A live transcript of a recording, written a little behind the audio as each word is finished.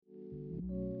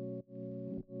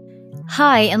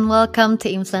Hi, and welcome to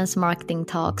Influence Marketing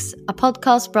Talks, a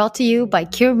podcast brought to you by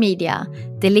Cure Media,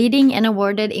 the leading and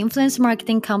awarded influence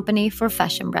marketing company for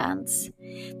fashion brands.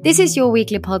 This is your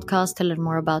weekly podcast to learn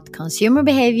more about consumer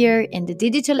behavior in the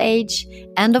digital age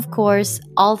and, of course,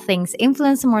 all things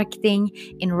influence marketing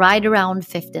in right around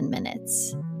 15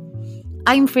 minutes.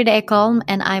 I'm Frida Ekholm,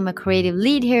 and I'm a creative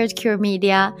lead here at Cure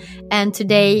Media. And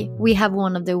today we have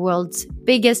one of the world's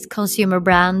biggest consumer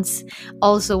brands,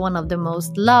 also one of the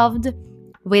most loved,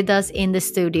 with us in the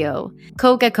studio,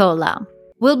 Coca-Cola.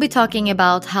 We'll be talking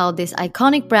about how this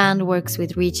iconic brand works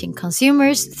with reaching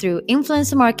consumers through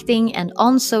influencer marketing and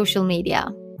on social media.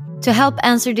 To help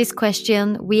answer this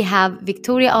question, we have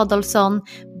Victoria Adolfsson,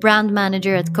 brand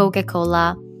manager at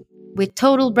Coca-Cola, with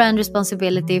total brand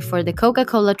responsibility for the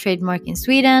Coca-Cola trademark in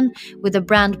Sweden, with a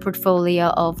brand portfolio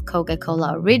of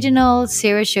Coca-Cola Original,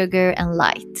 Zero Sugar, and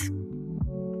Light.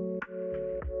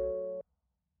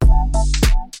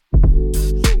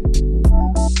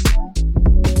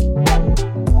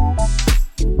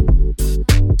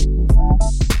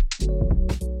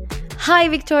 Hi,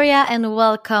 Victoria, and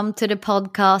welcome to the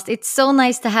podcast. It's so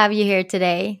nice to have you here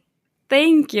today.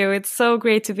 Thank you. It's so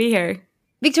great to be here.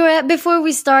 Victoria, before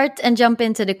we start and jump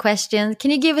into the question, can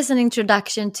you give us an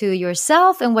introduction to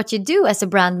yourself and what you do as a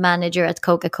brand manager at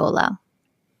Coca-Cola?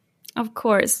 Of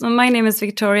course. So my name is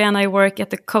Victoria and I work at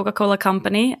the Coca-Cola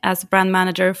company as brand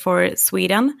manager for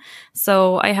Sweden.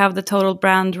 So I have the total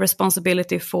brand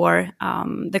responsibility for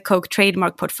the Coke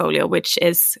trademark portfolio, which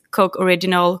is Coke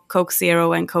Original, Coke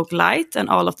Zero, and Coke Light, and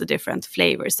all of the different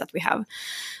flavors that we have.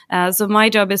 So my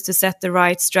job is to set the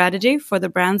right strategy for the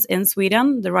brands in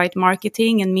Sweden, the right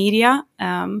marketing and media,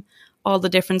 all the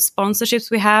different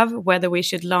sponsorships we have, whether we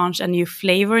should launch a new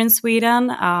flavor in Sweden,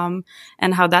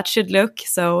 and how that should look.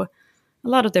 So a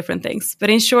lot of different things.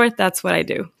 But in short, that's what I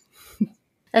do.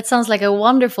 That sounds like a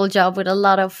wonderful job with a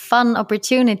lot of fun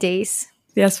opportunities.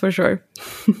 Yes, for sure.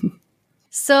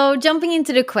 So jumping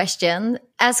into the question,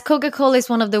 as Coca-Cola is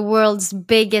one of the world's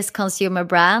biggest consumer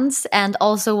brands and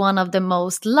also one of the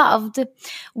most loved,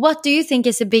 what do you think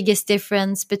is the biggest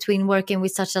difference between working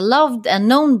with such a loved and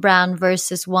known brand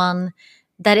versus one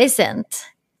that isn't?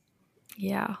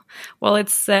 Yeah, well,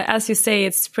 it's as you say,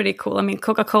 it's pretty cool. I mean,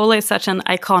 Coca-Cola is such an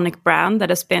iconic brand that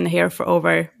has been here for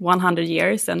over 100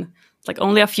 years. And like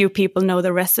only a few people know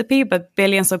the recipe, but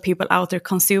billions of people out there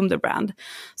consume the brand.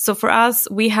 So for us,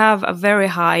 we have a very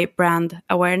high brand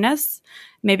awareness.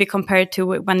 Maybe compared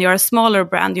to when you're a smaller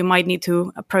brand, you might need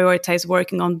to prioritize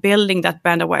working on building that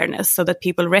brand awareness so that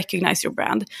people recognize your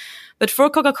brand. But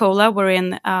for Coca-Cola,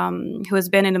 who has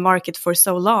been in the market for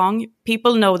so long,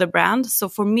 people know the brand. So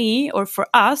for me or for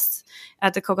us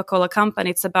at the Coca-Cola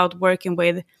company, it's about working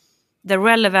with the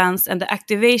relevance and the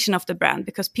activation of the brand,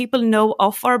 because people know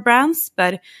of our brands,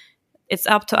 but it's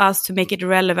up to us to make it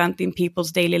relevant in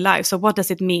people's daily lives. So what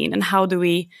does it mean and how do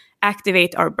we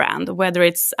activate our brand, whether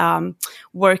it's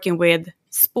working with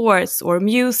sports or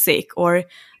music or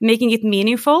making it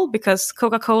meaningful, because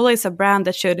Coca-Cola is a brand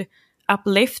that should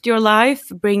uplift your life,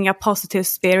 bring a positive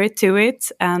spirit to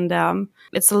it. And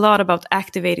it's a lot about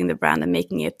activating the brand and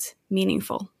making it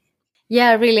meaningful.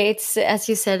 Yeah, really. It's, as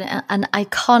you said, an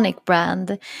iconic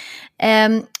brand.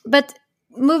 But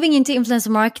moving into influencer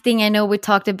marketing, I know we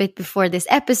talked a bit before this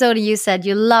episode. You said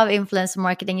you love influencer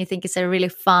marketing. You think it's a really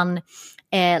fun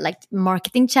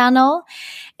marketing channel.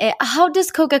 How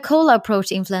does Coca-Cola approach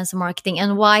influencer marketing,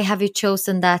 and why have you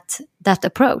chosen that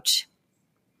approach?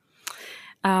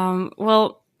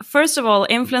 Well, first of all,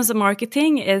 influencer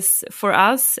marketing is, for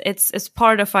us, it's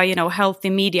part of a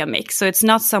healthy media mix. So it's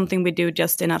not something we do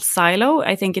just in a silo.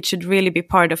 I think it should really be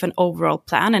part of an overall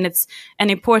plan, and it's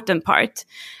an important part.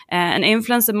 And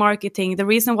influencer marketing, the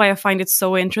reason why I find it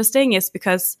so interesting is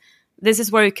because this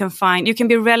is where you can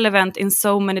be relevant in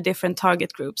so many different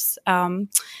target groups.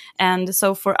 And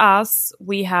so for us,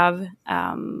 we have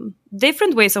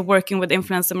different ways of working with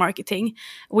influencer marketing.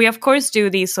 We, of course, do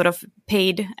these sort of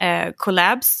paid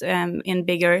collabs in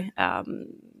bigger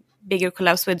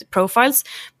collabs with profiles,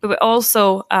 but we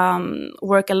also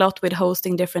work a lot with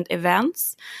hosting different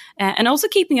events and also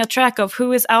keeping a track of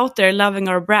who is out there loving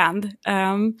our brand.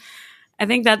 I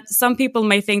think that some people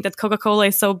may think that Coca-Cola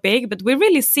is so big, but we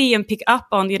really see and pick up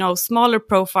on, smaller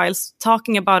profiles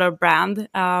talking about our brand,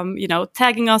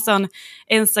 tagging us on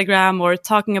Instagram or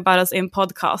talking about us in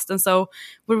podcast. And so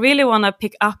we really want to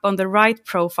pick up on the right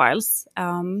profiles.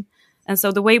 And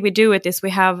so the way we do it is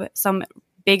we have some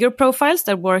bigger profiles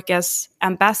that work as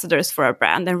ambassadors for our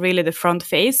brand and really the front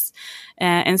face.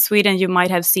 In Sweden, you might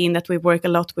have seen that we work a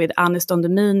lot with Anis Don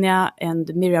Demina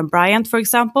and Miriam Bryant, for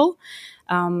example.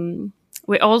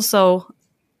 We also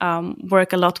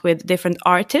work a lot with different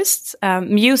artists.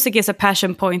 Music is a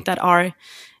passion point that our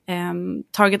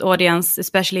target audience,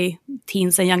 especially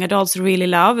teens and young adults, really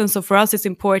love. And so for us, it's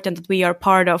important that we are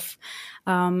part of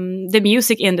the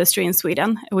music industry in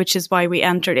Sweden, which is why we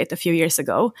entered it a few years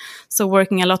ago. So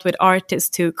working a lot with artists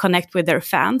to connect with their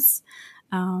fans.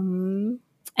 And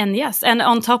yes, and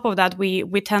on top of that, we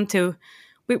tend to,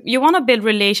 you want to build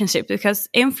relationships, because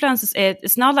influencers,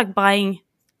 it's not like buying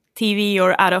TV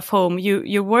or out of home.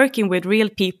 You're working with real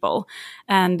people,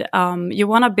 and you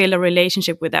want to build a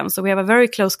relationship with them. So we have a very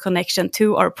close connection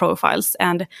to our profiles,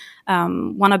 and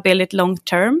want to build it long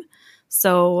term.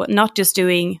 So not just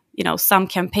doing, some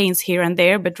campaigns here and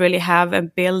there, but really have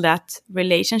and build that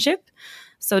relationship.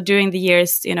 So during the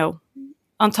years,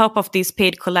 on top of these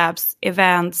paid collabs,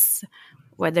 events,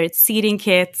 whether it's seeding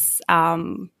kits,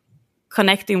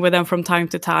 connecting with them from time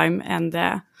to time,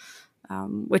 and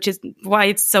which is why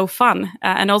it's so fun.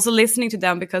 And also listening to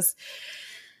them, because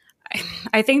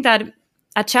I think that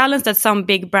a challenge that some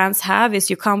big brands have is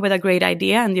you come with a great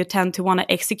idea and you tend to want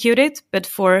to execute it. But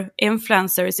for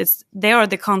influencers, they are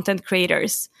the content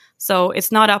creators. So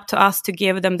it's not up to us to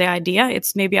give them the idea.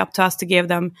 It's maybe up to us to give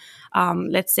them,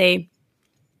 let's say,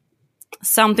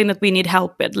 something that we need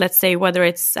help with. Let's say whether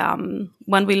it's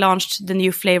when we launched the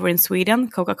new flavor in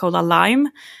Sweden, Coca-Cola Lime,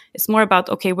 it's more about,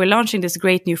 okay, we're launching this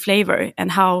great new flavor,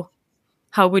 and how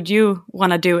would you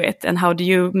want to do it, and how do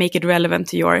you make it relevant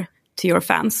to your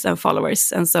fans and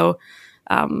followers? And so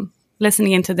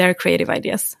listening into their creative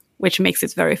ideas, which makes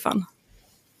it very fun.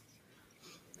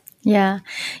 Yeah,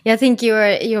 I think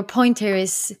your point here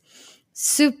is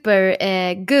super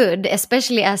good,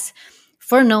 especially as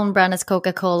for a known brand as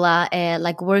Coca-Cola,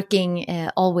 like working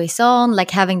always on, like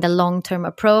having the long-term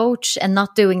approach and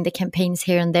not doing the campaigns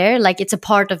here and there. Like it's a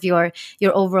part of your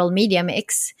overall media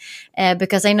mix.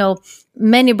 Because I know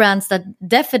many brands that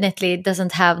definitely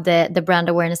doesn't have the brand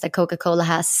awareness that Coca-Cola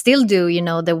has still do,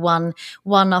 the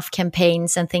one-off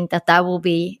campaigns and think that will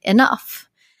be enough.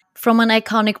 From an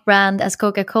iconic brand as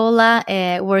Coca-Cola,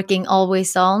 working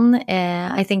always on,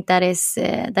 I think that is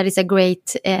a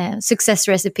great success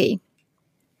recipe.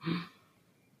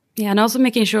 Yeah, and also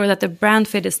making sure that the brand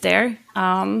fit is there.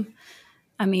 I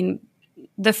mean,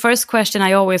 the first question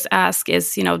I always ask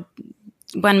is,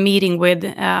 when meeting with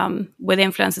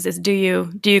influencers, is do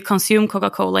you consume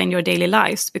Coca-Cola in your daily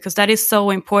lives? Because that is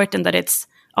so important that it's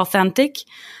authentic.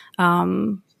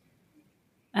 And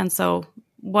so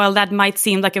while that might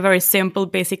seem like a very simple,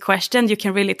 basic question, you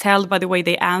can really tell by the way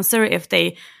they answer if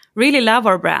they really love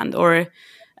our brand, or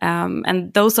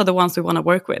and those are the ones we want to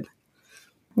work with.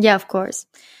 Yeah, of course.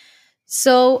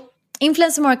 So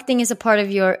influencer marketing is a part of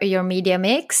your media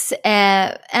mix.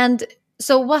 And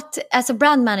so as a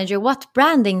brand manager, what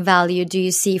branding value do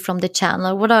you see from the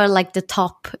channel? What are like the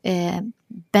top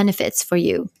benefits for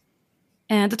you?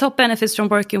 The top benefits from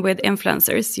working with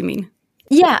influencers, you mean?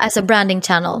 Yeah, as a branding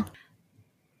channel.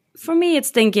 For me,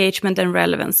 it's the engagement and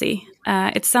relevancy.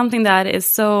 It's something that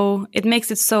it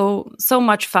makes it so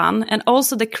much fun, and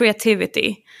also the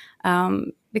creativity.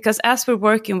 Because as we're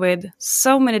working with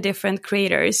so many different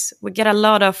creators, we get a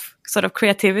lot of sort of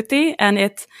creativity, and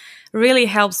it really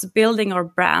helps building our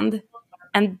brand,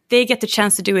 and they get the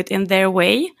chance to do it in their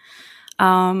way.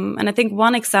 And I think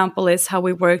one example is how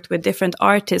we worked with different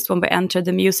artists when we entered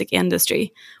the music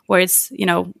industry, where it's,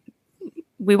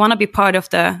 we want to be part of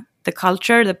the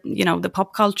culture, the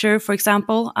pop culture, for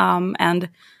example, and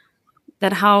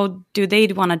then how do they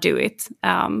want to do it?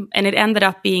 And it ended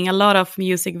up being a lot of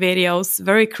music videos,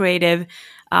 very creative.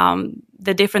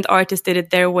 The different artists did it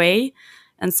their way.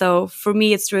 And so for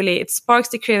me, it sparks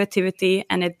the creativity,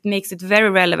 and it makes it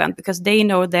very relevant because they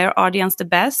know their audience the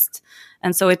best.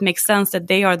 And so it makes sense that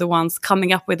they are the ones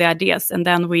coming up with the ideas. And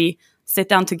then we sit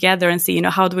down together and see,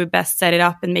 how do we best set it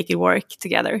up and make it work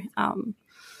together?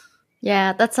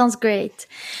 Yeah, that sounds great.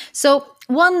 So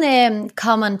one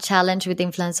common challenge with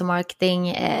influencer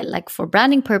marketing, like for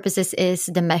branding purposes, is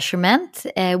the measurement,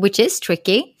 which is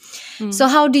tricky. So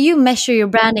how do you measure your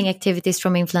branding activities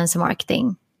from influencer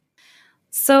marketing?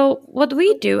 So what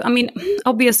we do,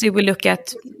 obviously we look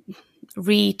at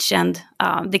reach and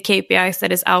the KPIs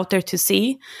that is out there to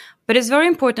see. But it's very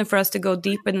important for us to go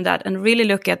deeper in that and really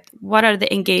look at what are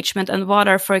the engagement and what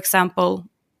are, for example,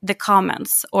 the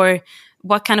comments, or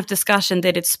what kind of discussion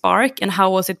did it spark and how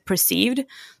was it perceived?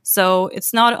 So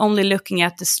it's not only looking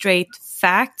at the straight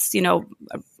facts,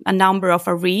 a number of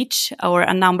a reach or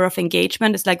a number of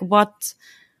engagement. It's like what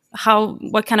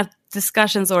kind of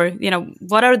discussions, or,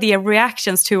 what are the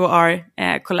reactions to our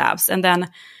collabs? And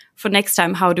then for next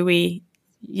time, how do we,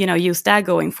 use that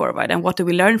going forward? And what do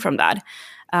we learn from that?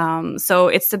 So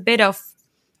it's a bit of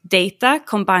data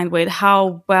combined with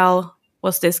how well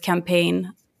was this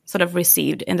campaign sort of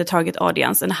received in the target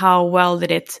audience, and how well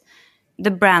did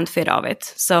the brand fit of it.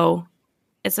 So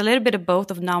it's a little bit of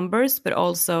both of numbers, but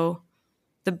also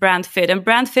the brand fit. And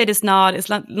brand fit is not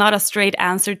a straight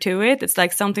answer to it. It's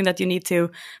like something that you need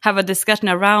to have a discussion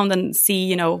around and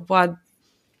see,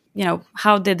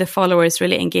 how did the followers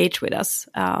really engage with us?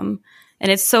 And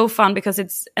it's so fun because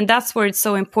and that's where it's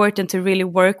so important to really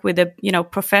work with the,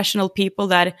 professional people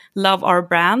that love our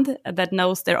brand, that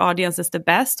knows their audience is the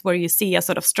best, where you see a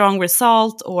sort of strong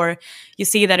result, or you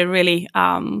see that it really,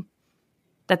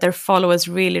 that their followers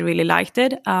really, really liked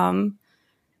it.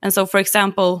 And so, for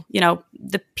example,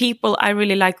 the people I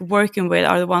really like working with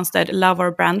are the ones that love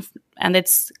our brand, and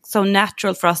it's so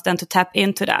natural for us then to tap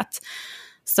into that.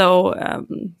 So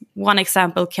one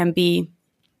example can be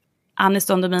Anis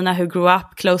Don Demina, who grew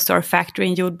up close to our factory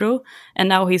in Jordbro, and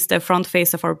now he's the front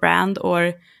face of our brand.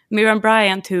 Or Miriam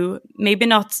Bryant, who maybe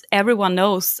not everyone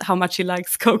knows how much she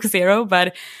likes Coke Zero,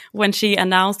 but when she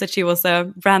announced that she was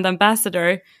a brand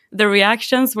ambassador, the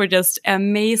reactions were just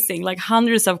amazing, like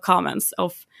hundreds of comments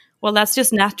of, well, that's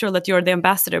just natural that you're the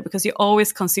ambassador because you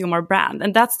always consume our brand.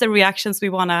 And that's the reactions we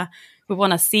wanna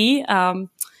see. And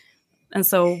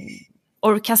so,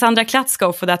 or Cassandra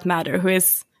Klatsko, for that matter, who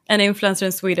is an influencer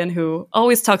in Sweden who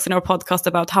always talks in our podcast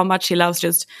about how much she loves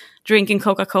just drinking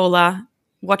Coca-Cola,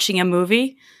 watching a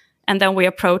movie. And then we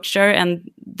approached her, and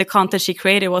the content she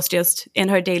created was just in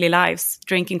her daily lives,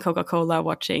 drinking Coca-Cola,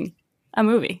 watching a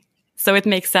movie. So it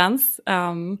makes sense.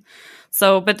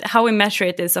 But how we measure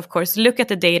it is, of course, look at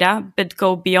the data, but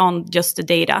go beyond just the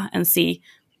data and see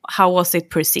how was it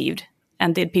perceived,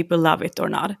 and did people love it or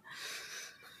not.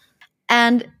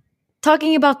 And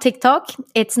talking about TikTok,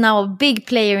 it's now a big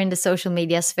player in the social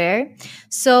media sphere.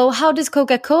 So how does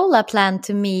Coca-Cola plan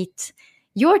to meet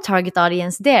your target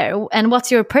audience there? And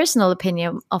what's your personal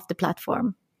opinion of the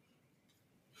platform?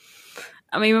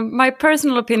 I mean, my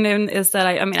personal opinion is that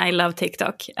I love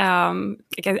TikTok.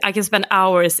 I can spend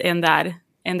hours in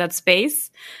that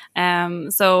space.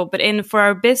 For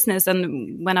our business,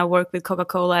 and when I work with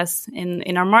Coca-Cola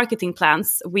in our marketing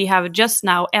plans, we have just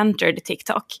now entered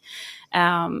TikTok.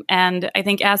 And I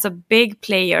think as a big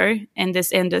player in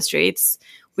this industry,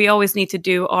 we always need to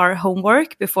do our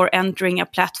homework before entering a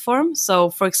platform. So,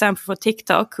 for example, for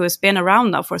TikTok, who has been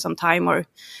around now for some time,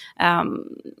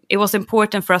 it was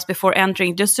important for us before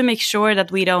entering just to make sure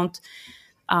that we don't,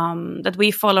 that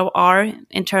we follow our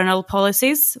internal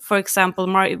policies. For example,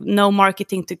 no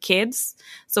marketing to kids.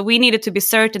 So we needed to be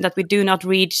certain that we do not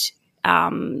reach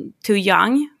too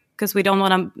young, because we don't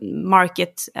want to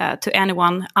market to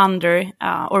anyone under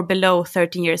or below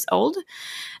 13 years old.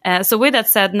 So with that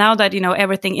said, now that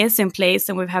everything is in place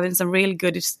and we're having some really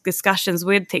good discussions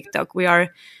with TikTok, we are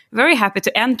very happy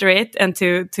to enter it and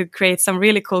to create some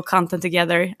really cool content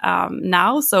together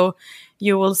now. So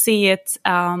you will see it.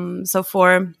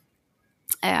 For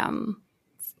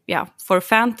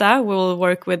Fanta, we will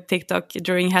work with TikTok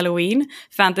during Halloween.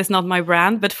 Fanta is not my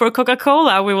brand, but for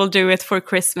Coca-Cola, we will do it for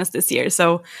Christmas this year.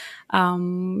 So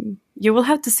you will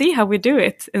have to see how we do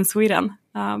it in Sweden.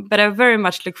 But I very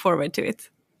much look forward to it.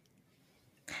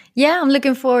 Yeah, I'm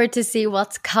looking forward to see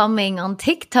what's coming on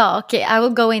TikTok. I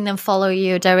will go in and follow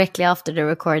you directly after the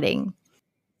recording.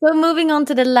 So moving on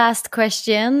to the last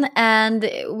question, and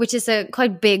which is a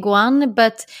quite big one,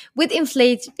 but with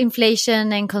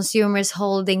inflation and consumers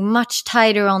holding much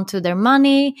tighter onto their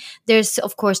money, there's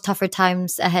of course tougher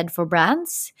times ahead for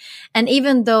brands. And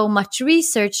even though much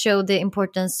research showed the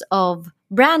importance of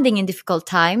branding in difficult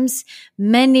times,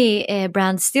 many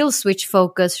brands still switch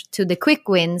focus to the quick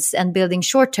wins and building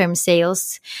short-term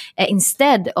sales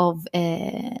instead of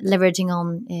leveraging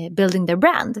on building their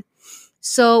brand.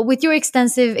 So with your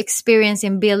extensive experience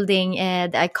in building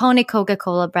the iconic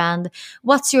Coca-Cola brand,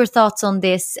 what's your thoughts on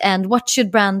this, and what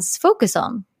should brands focus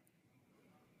on?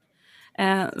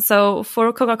 So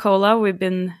for Coca-Cola, we've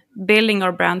been building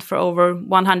our brand for over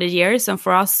 100 years. And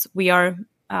for us,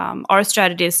 our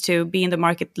strategy is to be in the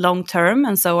market long term.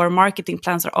 And so our marketing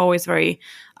plans are always very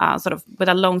sort of with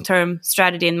a long-term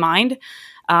strategy in mind.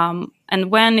 And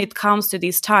when it comes to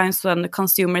these times when the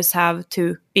consumers have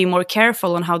to be more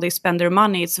careful on how they spend their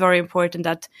money, it's very important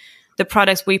that the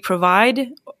products we provide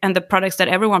and the products that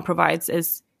everyone provides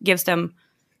gives them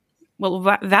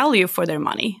value for their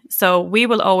money. So we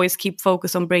will always keep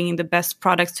focus on bringing the best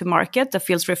products to market that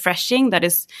feels refreshing, that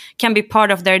can be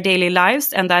part of their daily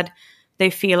lives, and that they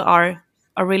feel are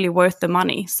really worth the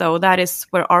money. So that is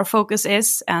where our focus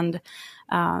is, and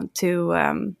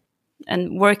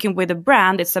working with a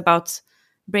brand, it's about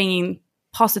bringing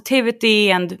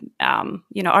positivity, and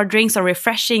our drinks are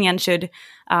refreshing and should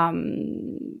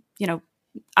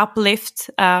uplift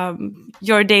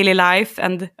your daily life,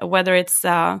 and whether it's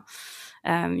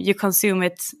you consume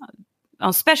it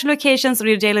on special occasions or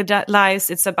your daily lives,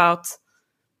 it's about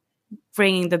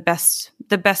bringing the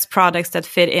best products that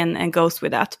fit in and goes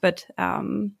with that. But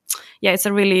it's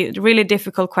a really, really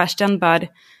difficult question, but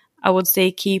I would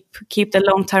say keep the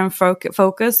long-term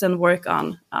focus and work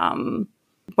on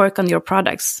your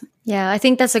products. Yeah, I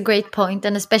think that's a great point.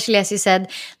 And especially, as you said,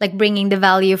 like bringing the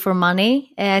value for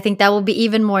money. I think that will be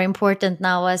even more important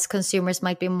now, as consumers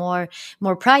might be more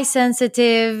price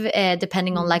sensitive,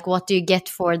 depending on like what do you get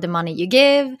for the money you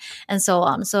give and so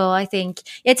on. So I think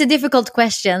it's a difficult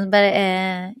question, but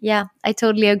I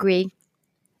totally agree.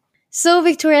 So,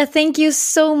 Victoria, thank you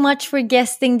so much for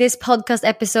guesting this podcast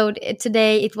episode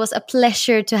today. It was a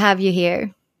pleasure to have you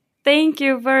here. Thank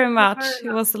you very much.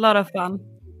 It was a lot of fun.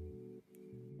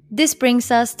 This brings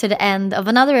us to the end of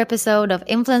another episode of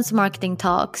Influence Marketing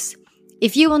Talks.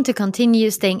 If you want to continue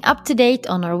staying up to date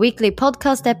on our weekly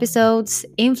podcast episodes,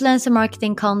 influencer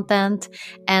marketing content,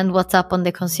 and what's up on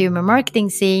the consumer marketing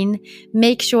scene,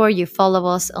 make sure you follow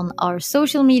us on our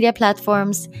social media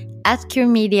platforms at Cure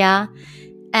Media.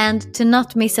 And to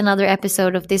not miss another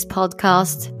episode of this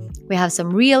podcast, we have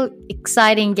some real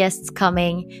exciting guests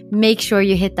coming. Make sure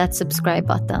you hit that subscribe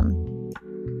button.